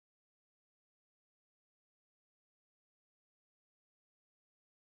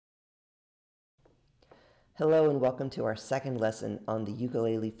Hello and welcome to our second lesson on the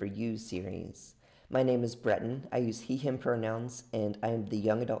Ukulele for You series. My name is Bretton. I use he, him pronouns, and I am the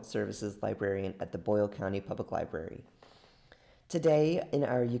Young Adult Services Librarian at the Boyle County Public Library. Today, in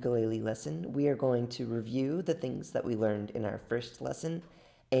our ukulele lesson, we are going to review the things that we learned in our first lesson,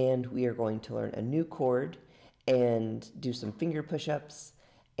 and we are going to learn a new chord and do some finger push-ups,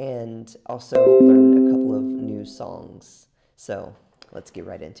 and also learn a couple of new songs. So, let's get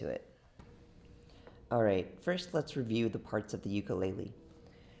right into it. Alright, first let's review the parts of the ukulele.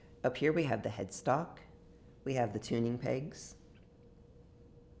 Up here we have the headstock, we have the tuning pegs,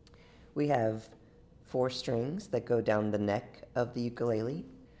 we have 4 strings that go down the neck of the ukulele.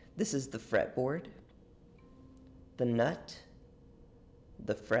 This is the fretboard, the nut,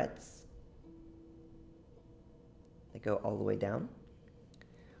 the frets that go all the way down.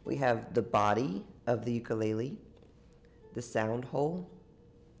 We have the body of the ukulele, the sound hole,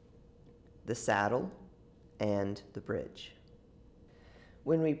 the saddle, and the bridge.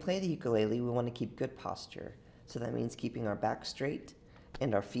 When we play the ukulele, we want to keep good posture, so that means keeping our back straight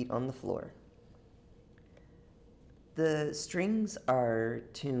and our feet on the floor. The strings are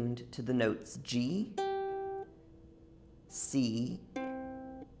tuned to the notes G, C,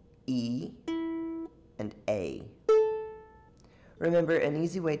 E, and A. Remember, an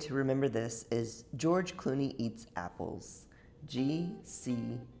easy way to remember this is George Clooney eats apples. G,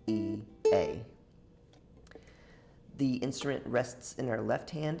 C, E, A. The instrument rests in our left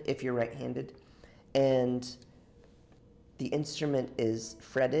hand if you're right-handed, and the instrument is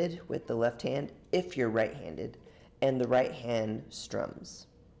fretted with the left hand if you're right-handed, and the right hand strums.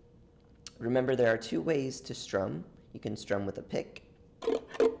 Remember, there are 2 ways to strum. You can strum with a pick,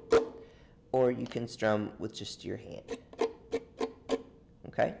 or you can strum with just your hand.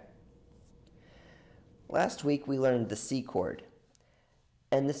 Okay? Last week we learned the C chord,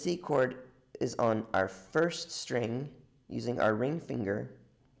 and the C chord is on our first string using our ring finger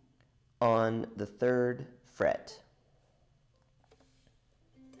on the 3rd fret.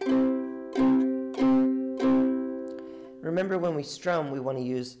 Remember, when we strum, we want to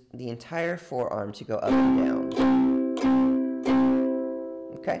use the entire forearm to go up and down.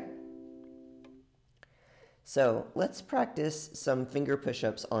 Okay? So let's practice some finger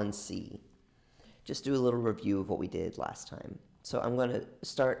push-ups on C. Just do a little review of what we did last time. So I'm going to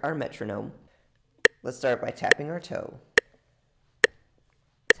start our metronome. Let's start by tapping our toe.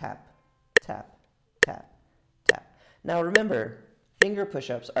 Tap, tap, tap, tap. Now remember, finger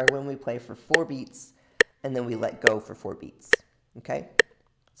push-ups are when we play for 4 beats and then we let go for 4 beats. Okay?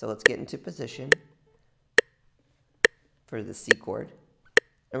 So let's get into position for the C chord.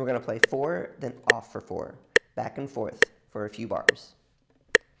 And we're going to play 4, then off for 4. Back and forth for a few bars.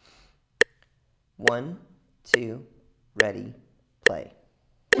 1, 2, ready, play.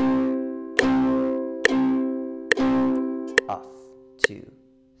 Off, 2,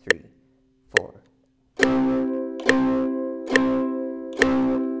 3, 4.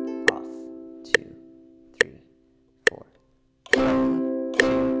 Off, 2, 3, 4.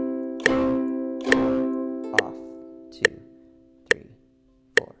 Off, 2, 3,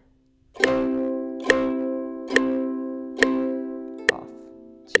 4. Off,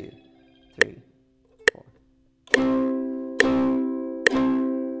 2, 3, 4.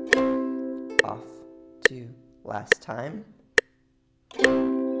 Off, 2, last time.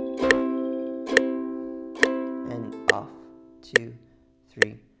 And off, 2,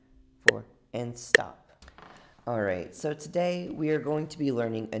 3, 4, and stop. Alright, so today we are going to be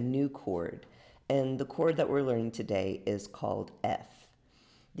learning a new chord, and the chord that we're learning today is called F.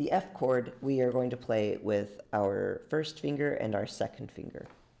 The F chord we are going to play with our first finger and our second finger.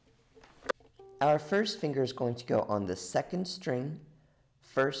 Our first finger is going to go on the 2nd string,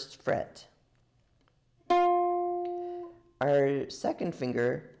 1st fret. Our second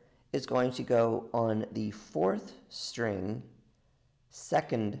finger is going to go on the 4th string,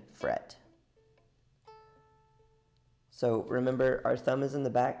 2nd fret. So remember, our thumb is in the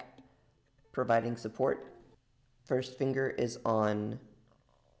back, providing support. First finger is on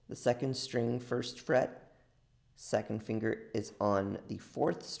the 2nd string, 1st fret. Second finger is on the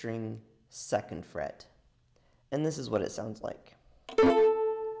 4th string, 2nd fret. And this is what it sounds like.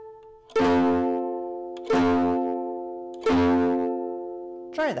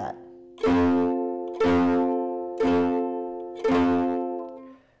 Try that.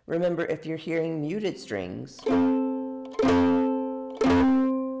 Remember, if you're hearing muted strings,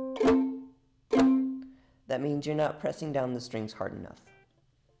 that means you're not pressing down the strings hard enough.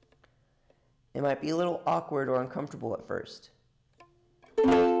 It might be a little awkward or uncomfortable at first.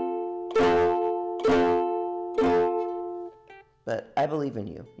 But I believe in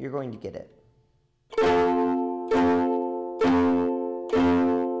you. You're going to get it.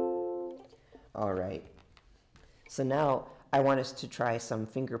 So now I want us to try some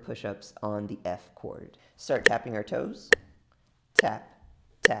finger push-ups on the F chord. Start tapping our toes. Tap,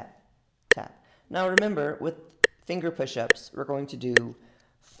 tap, tap. Now remember, with finger push-ups, we're going to do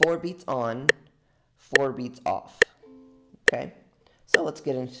 4 beats on, 4 beats off. Okay? So let's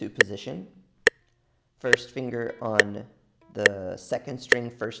get into position. First finger on the 2nd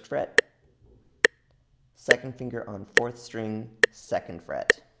string, 1st fret. 2nd finger on 4th string, 2nd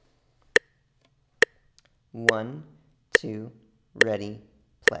fret. 1, 2, ready,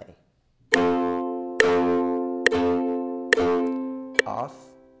 play. Off,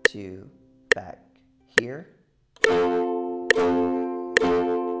 2, back, here.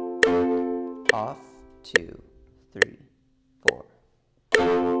 Off, 2, 3, 4.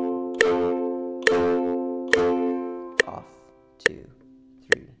 Off, 2,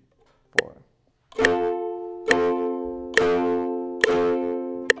 3, 4.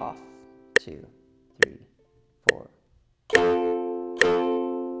 Off, 2, 3, 4.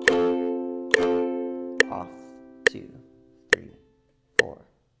 Off, 2, 3, 4.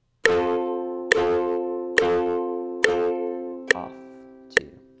 Off, 2.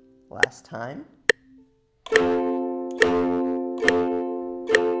 Last time.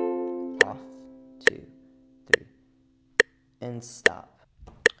 Off, 2, 3. And stop.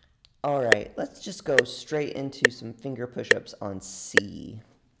 Alright, let's just go straight into some finger push-ups on C.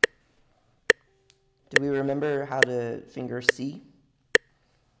 Do we remember how to finger C?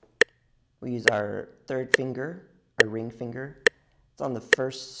 We use our 3rd finger, our ring finger. It's on the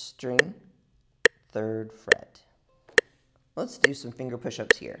 1st string, 3rd fret. Let's do some finger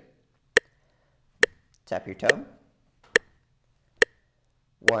push-ups here. Tap your toe.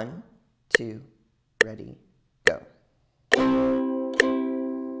 1, 2, ready, go.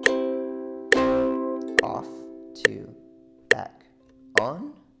 Off, 2, back,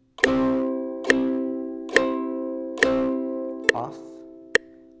 on. Off,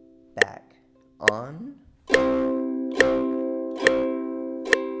 back, on.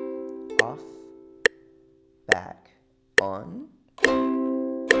 Off, back, on.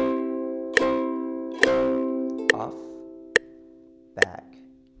 Off, back,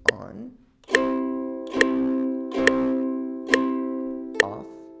 on. Off,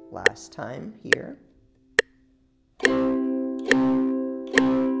 last time here.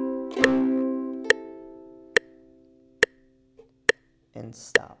 And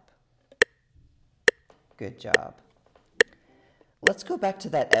stop. Good job. Let's go back to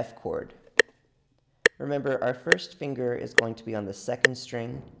that F chord. Remember, our 1st finger is going to be on the 2nd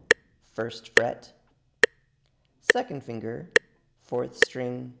string, 1st fret. 2nd finger, 4th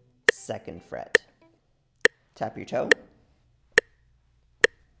string, 2nd fret. Tap your toe.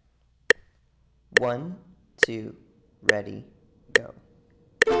 1, 2, ready, go.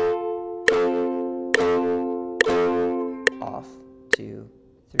 Off, 2,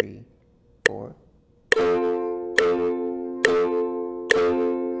 3, 4.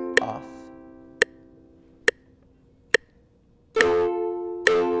 Off.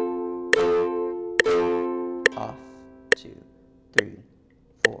 Off, 2, 3,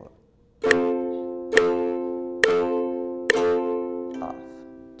 4. Off,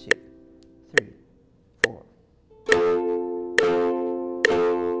 2, 3, 4.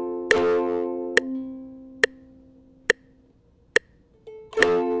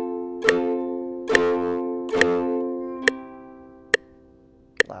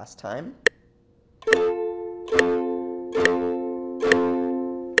 Last time.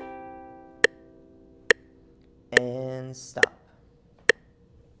 And stop.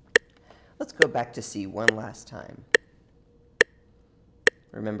 Let's go back to C one last time.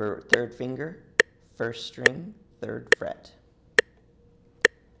 Remember, 3rd finger, 1st string, 3rd fret.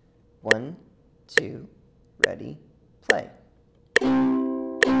 1, 2, ready, play.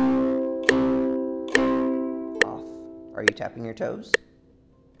 Off. Are you tapping your toes?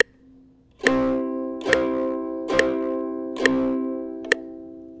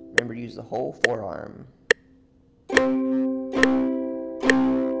 Remember to use the whole forearm.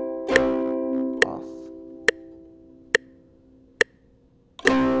 Off.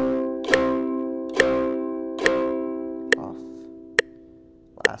 Off.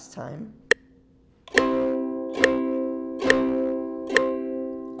 Last time.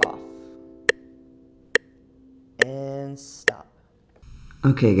 Off. And stop.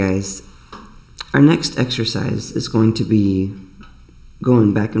 Okay, guys. Our next exercise is going to be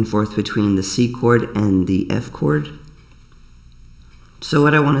going back and forth between the C chord and the F chord. So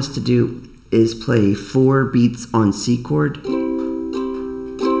what I want us to do is play 4 beats on C chord,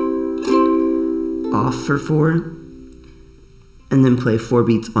 off for 4, and then play 4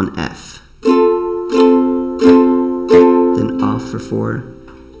 beats on F. for 4,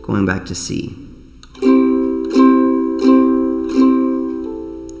 going back to C.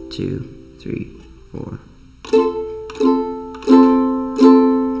 2, 3, 4.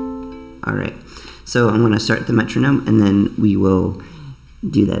 Alright, so I'm going to start the metronome and then we will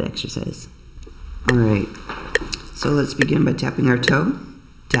do that exercise. Alright, so let's begin by tapping our toe.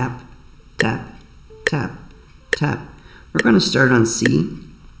 Tap, tap, tap, tap. We're going to start on C,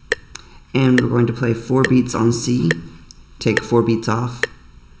 and we're going to play 4 beats on C, take 4 beats off,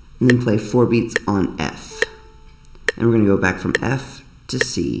 and then play 4 beats on F. And we're going to go back from F to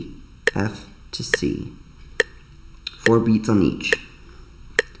C, F to C. 4 beats on each.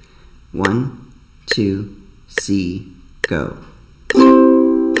 1, 2, C, go.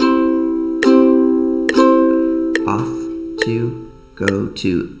 Off to, go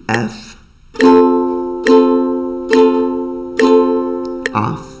to F.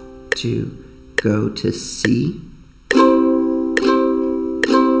 Off to, go to C.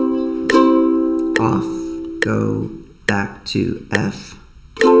 Off, go back to F.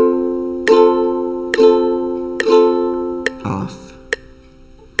 Off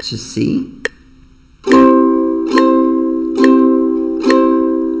to C.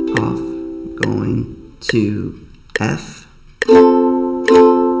 Off, going to F.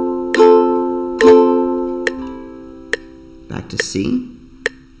 Back to C.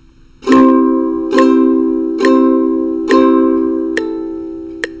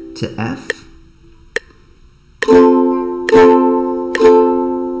 To F.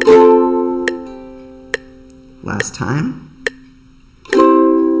 Last time.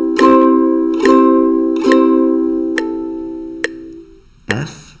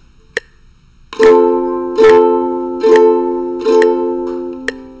 F.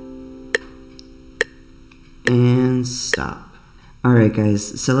 And stop. Alright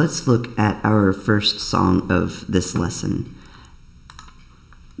guys, so let's look at our first song of this lesson.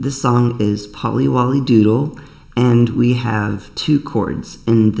 This song is Polly Wolly Doodle, and we have 2 chords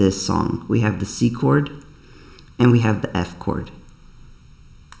in this song. We have the C chord, and we have the F chord.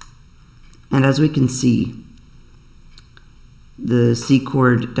 And as we can see, the C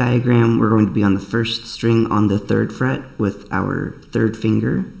chord diagram, we're going to be on the 1st string on the 3rd fret with our 3rd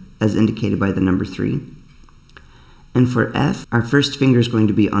finger, as indicated by the number 3. And for F, our 1st finger is going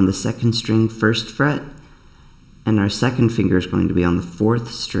to be on the 2nd string, 1st fret, and our 2nd finger is going to be on the 4th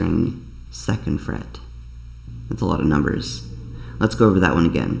string, 2nd fret. That's a lot of numbers. Let's go over that one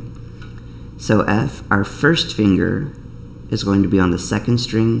again. So F, our 1st finger is going to be on the 2nd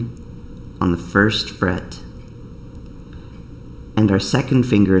string, on the 1st fret, and our 2nd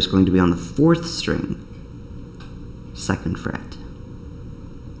finger is going to be on the 4th string, 2nd fret.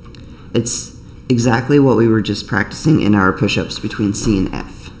 It's exactly what we were just practicing in our push-ups between C and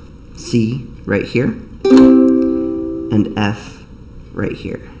F. C right here, and F right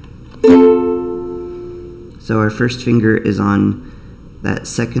here. So our 1st finger is on that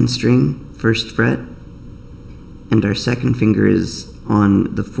 2nd string, 1st fret, and our 2nd finger is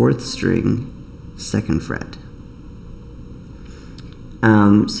on the 4th string, 2nd fret.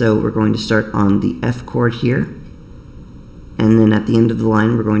 So we're going to start on the F chord here, and then at the end of the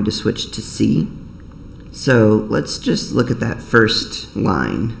line we're going to switch to C. So let's just look at that first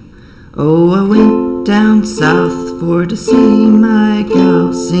line. Oh, I went down south for to see my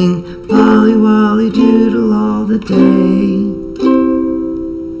gal sing Polly Wolly Doodle all the day.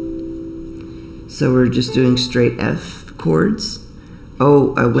 So we're just doing straight F chords.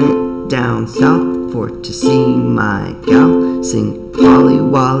 Oh, I went down south for to see my gal sing Polly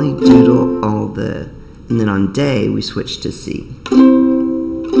Wolly Doodle all the... And then on day we switch to C.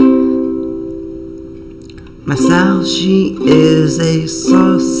 My Sal, she is a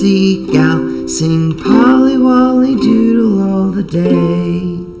saucy gal, sing Polly Wolly Doodle all the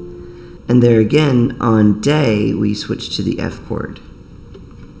day. And there again, on day, we switch to the F chord.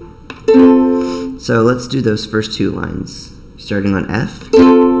 So let's do those first 2 lines, starting on F.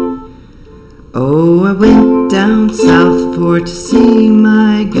 Oh, I went down south for to see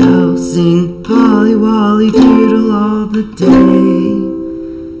my gal, sing Polly Wolly Doodle all the day.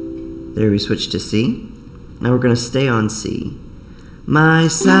 There we switch to C. Now we're going to stay on C. My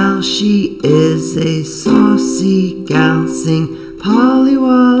Sal, she is a saucy gal, sing Polly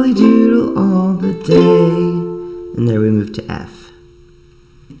Wolly Doodle all the day. And there we move to F.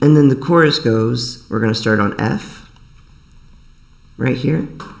 And then the chorus goes, we're going to start on F, right here.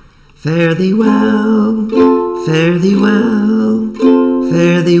 Fare thee well, fare thee well,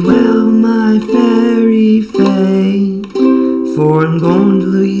 fare thee well, my fairy fay. For I'm going to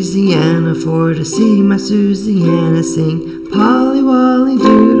Louisiana for to see my Susiana sing Polly Wolly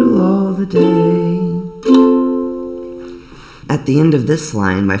Doodle all the day. at the end of this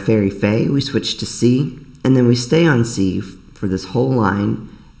line, My Fairy Fae, we switch to C, and then we stay on C for this whole line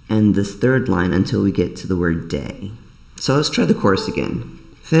and this third line until we get to the word day. So let's try the chorus again.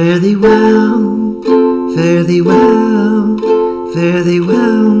 Fare thee well, fare thee well, fare thee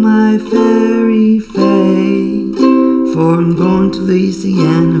well, my fairy fae, for I'm going to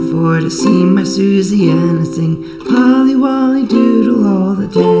Louisiana for to see my Susiana sing Polly Wolly Doodle all the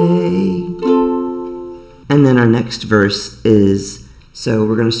day. And then our next verse is, so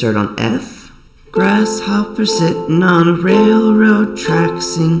we're going to start on F. Grasshopper sitting on a railroad track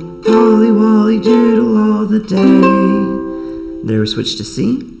sing Polly Wolly Doodle all the day. There we switch to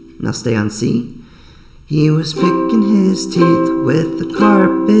C. Now stay on C. He was picking his teeth with the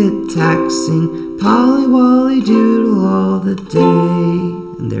carpet tack sing Polly Wolly Doodle all the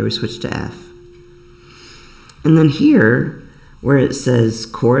day. And there we switch to F. And then here, where it says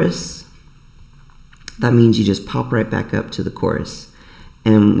chorus, that means you just pop right back up to the chorus.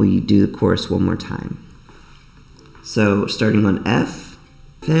 And we do the chorus one more time. So starting on F.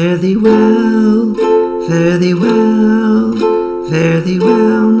 Fare thee well, fare thee well, fare thee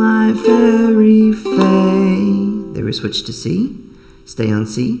well, my fairy fae. There we switch to C. Stay on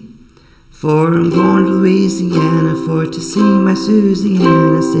C. For I'm going to Louisiana for to see my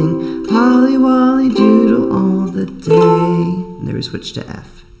Susiana sing Polly Wolly Doodle all the day. And there we switch to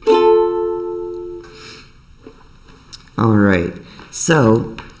F. Alright,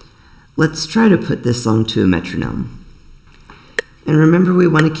 so let's try to put this song to a metronome. And remember, we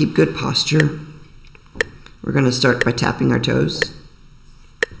want to keep good posture. We're going to start by tapping our toes.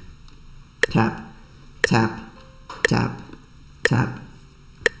 Tap, tap, tap, tap.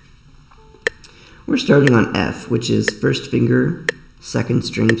 We're starting on F, which is first finger, second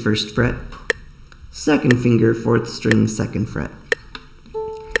string, first fret. Second finger, fourth string, second fret.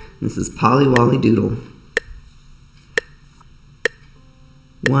 This is Polly Wolly Doodle.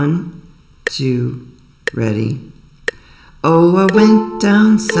 1, 2, ready. Oh, I went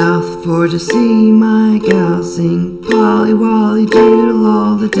down south for to see my gal sing Polly Wolly Doodle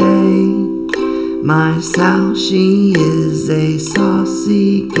all the day. My Sal, she is a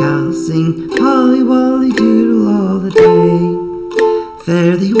saucy gal sing Polly Wolly Doodle all the day.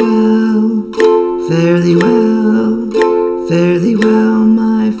 Fare thee well, fare thee well, fare thee well,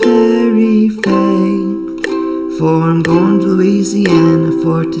 my fairy fae. For I'm going to Louisiana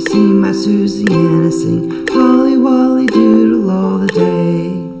for to see my Susiana sing Polly Wolly Doodle all the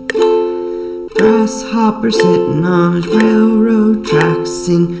day. Grasshopper sitting on a railroad track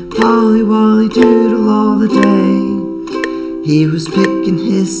sing Polly Wolly Doodle all the day. He was picking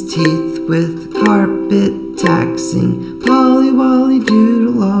his teeth with carpet tack sing Polly Wolly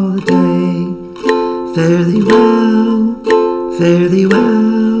Doodle all the day. Fare thee well, fare thee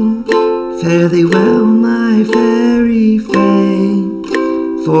well, fare thee well, my fairy fae.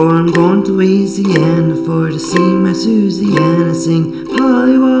 For I'm going to Louisiana for to see my Susiana sing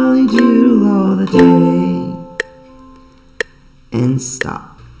Polly Wolly Doodle all the day. And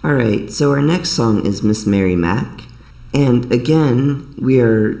stop. Alright, so our next song is Miss Mary Mack. And again, we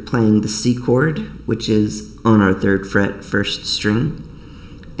are playing the C chord, which is on our 3rd fret, 1st string,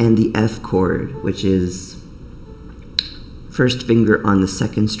 and the F chord, which is first finger on the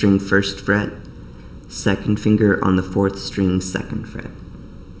 2nd string, 1st fret, 2nd finger on the 4th string, 2nd fret.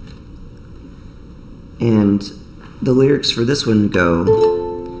 And the lyrics for this one go,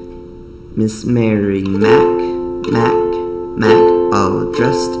 Miss Mary Mack, Mack, Mack, all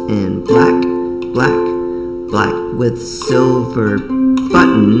dressed in black, black, black with silver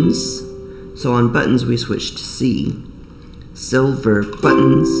buttons. So on buttons we switch to C. Silver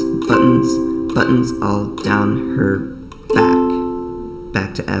buttons, buttons, buttons all down her back.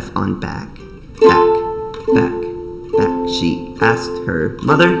 Back to F on back. Back, back, back. She asked her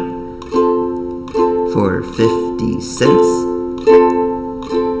mother for 50 cents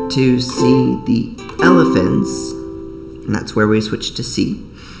to see the elephants. And that's where we switch to C.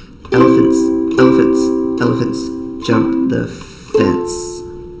 Elephants, elephants, elephants jump the fence.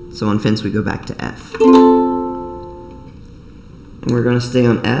 So on fence we go back to F. And we're going to stay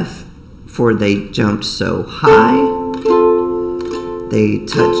on F for they jumped so high, they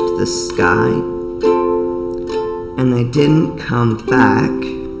touched the sky, and they didn't come back.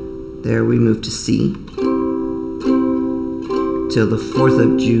 There we move to C till the 4th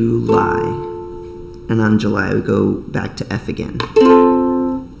of July. And on July we go back to F again.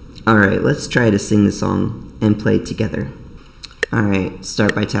 Alright, let's try to sing the song and play it together. Alright,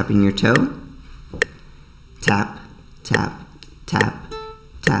 start by tapping your toe. Tap, tap, tap,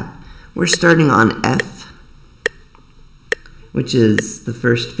 tap. We're starting on F, which is the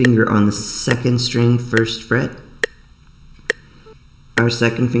 1st finger on the 2nd string, 1st fret. our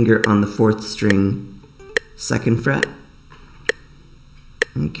second finger on the 4th string, 2nd fret.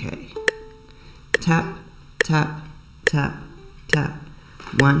 Okay. Tap, tap, tap, tap.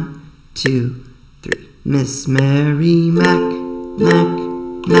 1, 2, 3. Miss Mary Mack, Mack,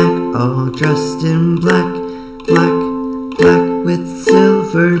 Mack, all dressed in black, black, black, with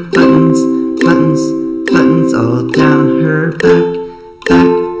silver buttons, buttons, buttons all down her back, back,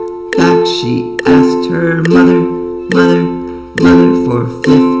 back. She asked her mother, mother, mother for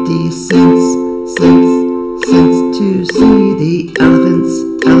 50 cents, cents, cents to see the elephants,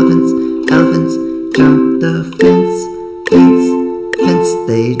 elephants, elephants jump the fence, fence, fence.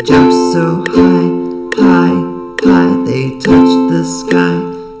 They jumped so high, high, high, they touched the sky,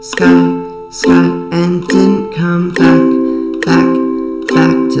 sky, sky, and didn't come back, back,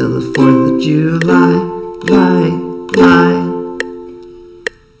 back till the 4th of July, lie.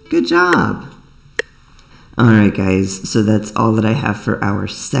 Good job! Alright guys, so that's all that I have for our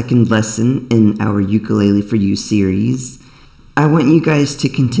second lesson in our Ukulele for You series. I want you guys to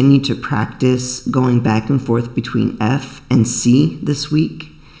continue to practice going back and forth between F and C this week.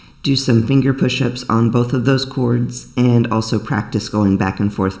 Do some finger push-ups on both of those chords, and also practice going back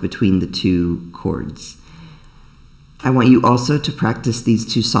and forth between the 2 chords. I want you also to practice these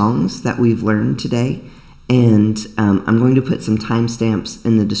 2 songs that we've learned today, and I'm going to put some timestamps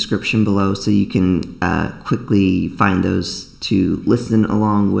in the description below so you can quickly find those to listen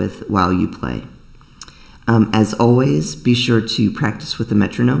along with while you play. As always, be sure to practice with the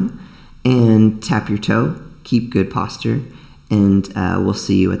metronome and tap your toe, keep good posture, and we'll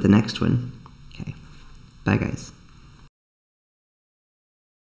see you at the next one. Okay, bye guys.